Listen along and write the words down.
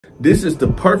This is the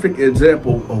perfect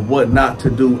example of what not to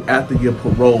do after your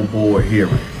parole board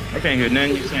hearing. I can't hear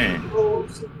nothing you're saying.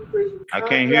 I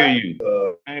can't hear you.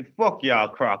 Man, fuck y'all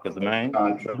crockers, man.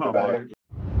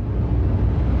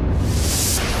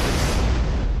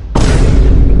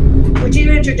 Would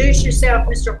you introduce yourself,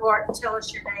 Mr. Hart, and tell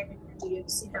us your name and your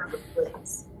DOC number,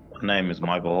 please? My name is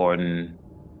Michael Horton,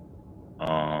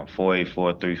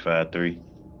 484353.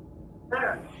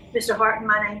 Mr. Harton,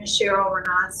 my name is Cheryl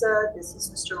Renaza. This is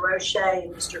Mr. Roche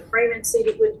and Mr. Freeman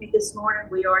seated with me this morning.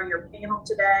 We are your panel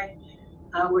today.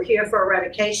 We're here for a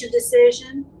revocation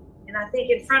decision. And I think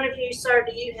in front of you, sir,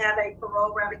 do you have a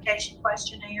parole revocation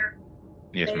questionnaire?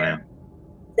 Yes, ma'am.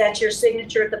 That's your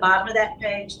signature at the bottom of that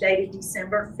page, dated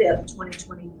December 5th,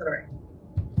 2023.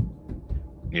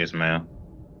 Yes, ma'am.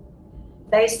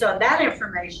 Based on that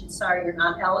information, sir, you're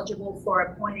not eligible for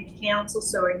appointed counsel.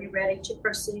 So are you ready to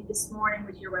proceed this morning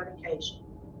with your revocation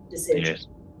decision? Yes.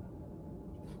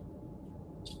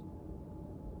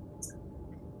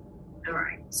 All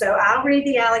right. So I'll read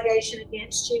the allegation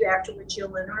against you, after which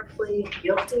you'll enter a plea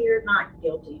guilty or not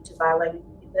guilty to violating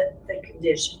the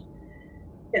condition.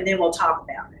 And then we'll talk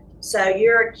about it. So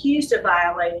you're accused of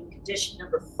violating condition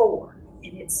number 4.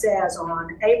 And it says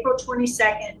on April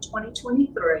 22nd,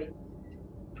 2023,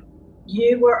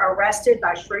 you were arrested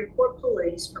by Shreveport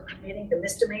police for committing the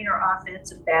misdemeanor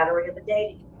offense of battery of a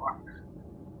dating partner.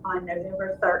 On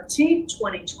November 13th,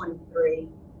 2023,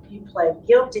 you pled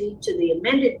guilty to the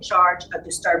amended charge of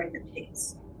disturbing the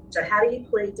peace. So how do you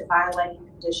plead to violating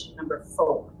condition number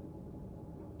 4?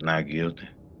 Not guilty.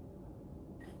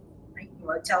 You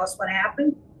want to tell us what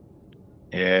happened?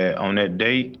 Yeah, on that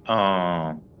date,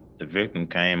 the victim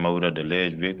came over there, the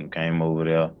alleged victim came over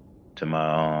there to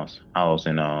my house,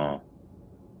 and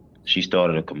she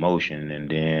started a commotion, and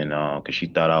then cause she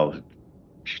thought I was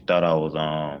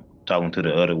talking to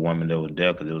the other woman that was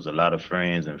there, because there was a lot of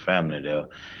friends and family there,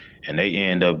 and they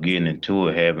end up getting into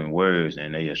it, having words,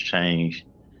 and they exchanged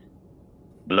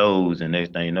blows, and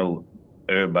next thing you know,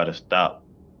 everybody stopped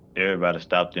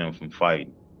them from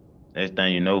fighting. Next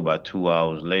thing you know, about 2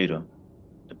 hours later,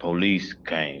 the police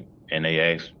came and they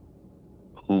asked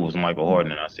who was Michael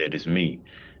Horton, and I said, it's me.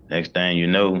 Next thing you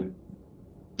know,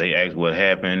 they asked what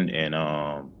happened, and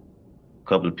a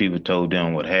couple of people told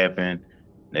them what happened.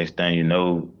 Next thing you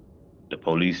know, the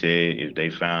police said if they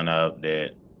found out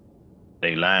that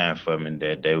they lying for me,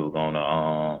 that they were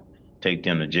gonna take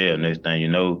them to jail. Next thing you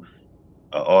know,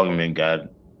 an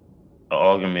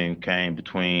argument came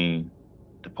between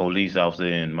the police officer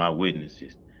and my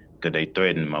witnesses, because they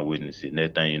threatened my witnesses.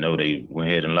 Next thing you know, they went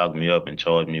ahead and locked me up and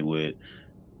charged me with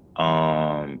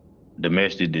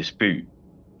domestic dispute.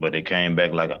 But they came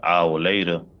back like an hour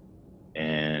later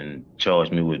and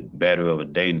charged me with battery of a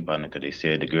dating partner, because they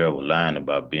said the girl was lying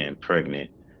about being pregnant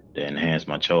to enhance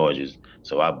my charges.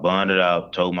 So I bonded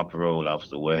out, told my parole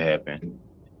officer what happened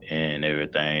and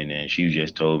everything, and she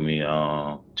just told me,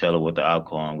 tell her what the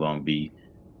outcome gonna be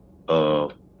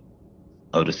of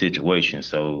the situation.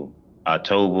 So about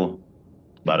October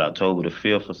the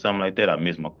 5th or something like that, I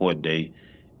missed my court date,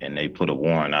 and they put a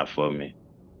warrant out for me,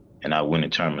 and I went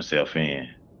and turned myself in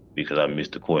because I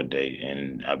missed the court date,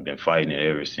 and I've been fighting it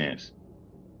ever since.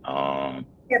 Yeah,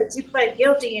 but you pled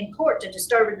guilty in court to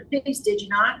disturbing the peace, did you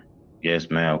not? Yes,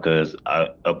 ma'am, because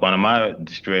up under my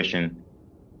discretion,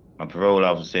 my parole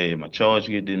officer said my charge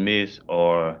get dismissed,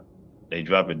 or they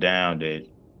drop it down to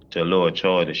a lower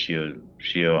charge that she'll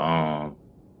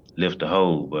lift the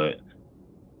hold, but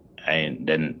ain't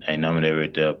none of that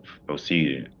right there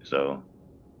proceeded. So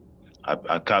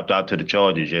I copped out to the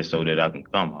charges just so that I can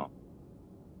come home.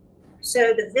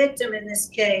 So the victim in this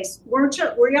case, were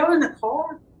y'all in the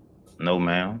car? No,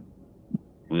 ma'am.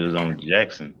 We was on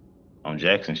Jackson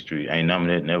Street. Ain't none of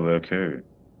that never occurred.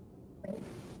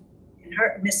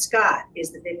 And Miss Scott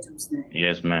is the victim's name?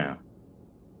 Yes, ma'am.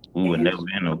 We were never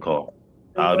in no car.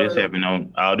 All this happened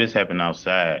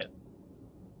outside.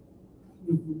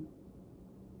 Mm-hmm.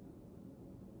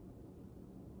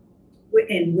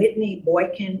 And Whitney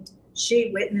Boykin,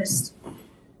 she witnessed,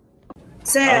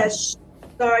 says she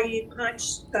saw you punch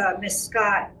Miss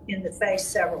Scott in the face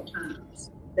several times.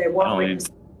 There one witness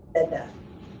said that.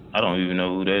 I don't even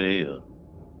know who that is.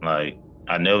 Like,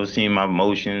 I never seen my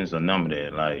emotions or none of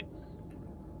that. Like,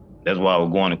 that's why I was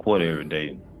going to court every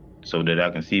day, so that I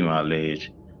can see my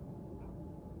alleged,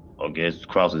 or guess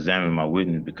cross-examine my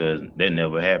witness, because that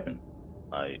never happened.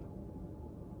 Like,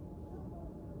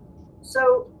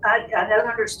 so I don't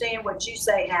understand what you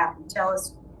say happened. Tell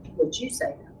us what you say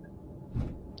happened.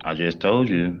 I just told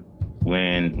you,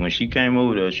 when she came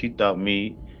over there, she thought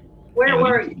me. Where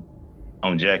were you?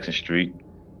 On Jackson Street,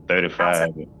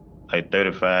 35, like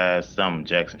 35 something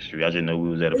Jackson Street. I just know we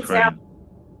was at a Whose friend.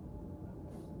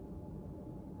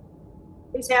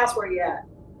 Whose house were you at?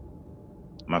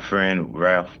 My friend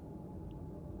Ralph.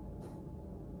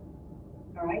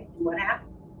 All right, and what happened?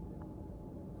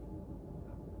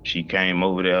 She came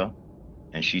over there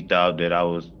and she thought that I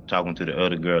was talking to the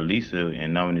other girl, Lisa,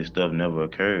 and none of this stuff never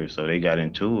occurred. So they got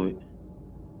into it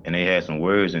and they had some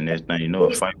words, and next thing you know,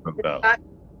 a fight broke out.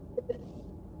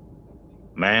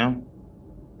 Ma'am?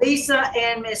 Lisa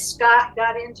and Miss Scott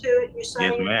got into it, you're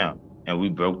saying? Yes, ma'am. And we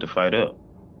broke the fight up.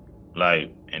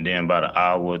 Like, and then about an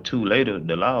hour or two later,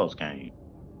 the laws came.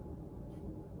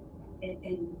 And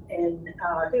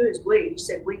who is we? You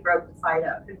said we broke the fight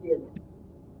up. Who did it?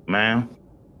 Ma'am?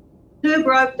 Who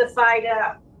broke the fight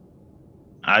up?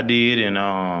 I did,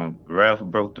 and Ralph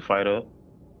broke the fight up.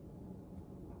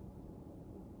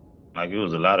 Like, it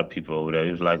was a lot of people over there.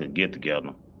 It was like a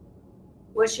get-together.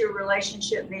 What's your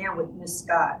relationship now with Miss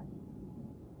Scott?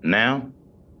 Now?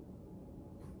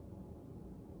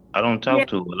 I don't talk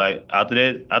to her. Like, after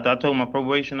that, after I told my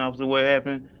probation officer what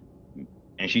happened,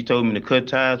 and she told me to cut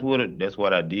ties with her, that's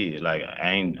what I did. Like,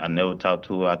 I never talked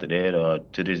to her after that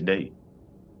to this day.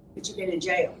 Did you get in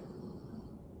jail?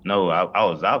 No, I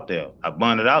was out there. I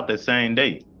bonded out that same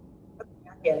day.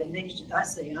 Yeah, I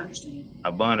see, I understand.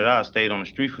 I bonded out, stayed on the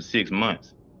street for 6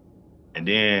 months. And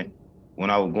then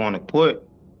when I was going to court,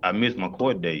 I missed my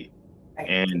court date.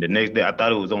 And the next day, I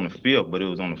thought it was on the 5th, but it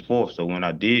was on the 4th. So when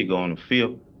I did go on the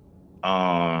 5th,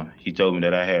 he told me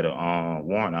that I had a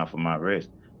warrant out for my arrest.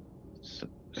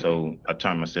 So I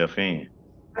turned myself in.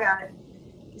 I got it.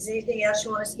 Is there anything else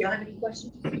you want to say? Y'all have any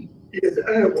questions? Yes,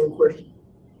 I have one question.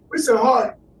 Mr.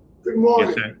 Hart, good morning.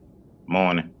 Yes, sir.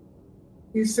 Morning.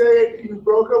 You said you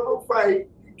broke up a fight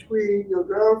between your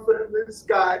girlfriend, Miss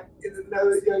Scott, and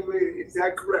another young lady. Is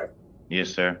that correct? Yes,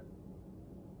 sir.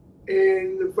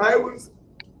 And the fight was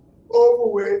over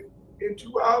with, and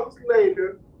 2 hours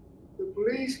later, the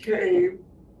police came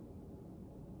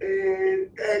and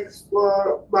asked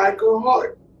for Michael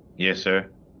Hart. Yes, sir.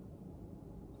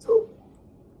 So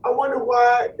I wonder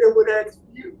why they would ask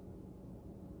for you.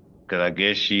 Cause I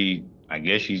guess she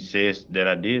says that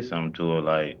I did something to her,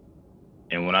 like,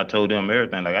 and when I told them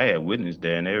everything, like I had witness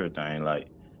there and everything, like.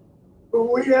 But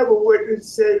we have a witness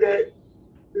say that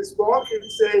Ms. Markin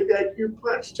said that you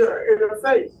punched her in her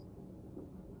face.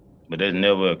 But that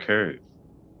never occurred.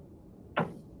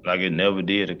 Like, it never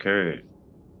did occur.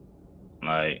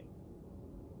 Like.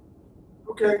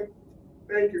 Okay,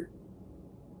 thank you.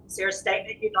 Is there a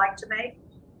statement you'd like to make?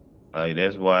 Like,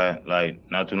 that's why, like,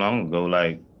 not too long ago,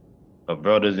 like, her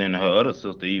brothers and her other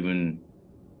sister even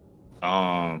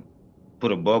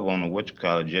put a bubble on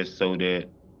the just so that,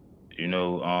 you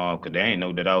know, cause they ain't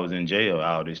know that I was in jail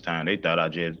all this time. They thought I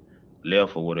just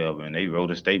left or whatever, and they wrote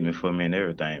a statement for me and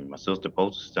everything. My sister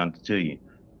posted something to you.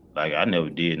 Like, I never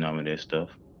did none of that stuff.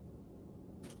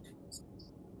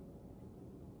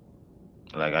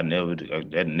 Like, that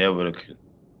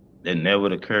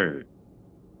never occurred.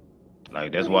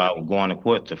 Like, that's why I was going to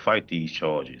court to fight these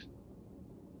charges.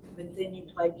 But then you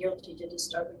pled guilty to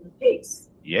disturbing the peace.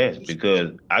 Yes,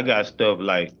 because I got stuff,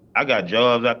 like, I got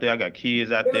jobs out there, I got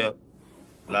kids out there.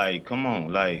 Like, come on,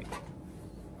 like,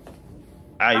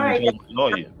 I even told my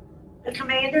lawyer.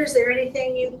 Commander, is there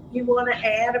anything you want to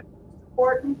add about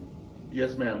Horton?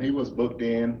 Yes, ma'am. He was booked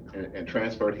in and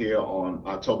transferred here on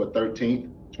October 13th,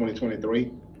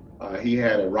 2023. He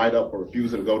had a write-up for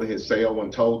refusal to go to his cell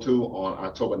when told to on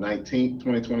October 19th,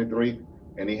 2023.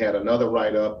 And he had another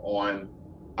write-up on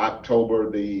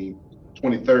October the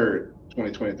 23rd,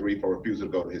 2023 for refusal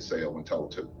to go to his cell when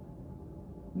told to.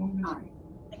 All right.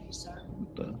 Thank you, sir.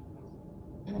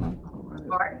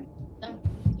 Martin?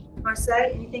 Want to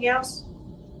say anything else?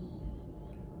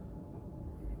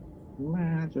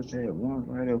 Man, I just had one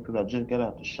right there because I just got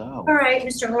out the shower. All right,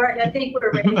 Mr. Horton, I think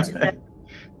we're ready to vote.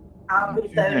 I'll be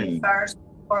voting first.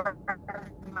 For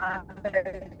my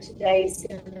vote today is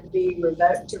going to be to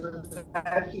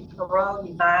revoke your parole.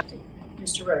 You might,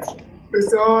 Mr. Rocha.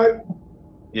 Mr. Hart?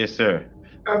 Yes, sir.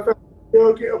 I found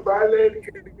guilty of violating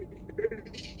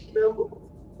number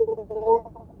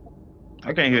 4.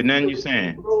 I can't hear nothing you're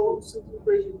saying.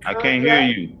 I can't hear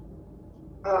you.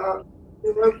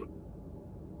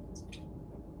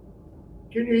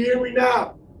 Can you hear me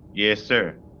now? Yes,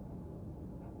 sir.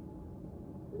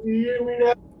 Can you hear me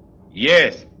now?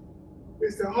 Yes.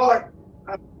 Mr. Hart,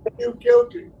 I find you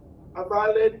guilty of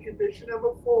violating conviction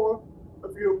number 4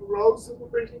 of your parole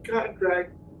supervision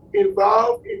contract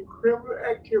involved in criminal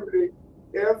activity.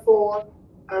 Therefore,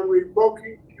 I'm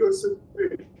revoking your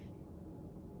supervision.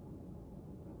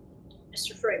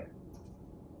 Mr. Freeman.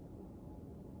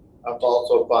 I'm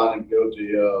also finding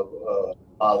guilty of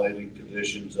violating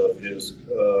conditions of his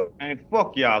Man,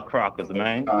 fuck y'all Crockers,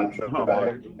 man.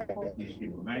 contract.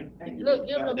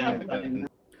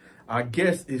 I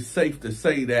guess it's safe to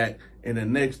say that in the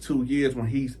next 2 years when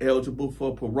he's eligible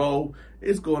for parole,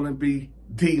 it's going to be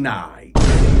denied.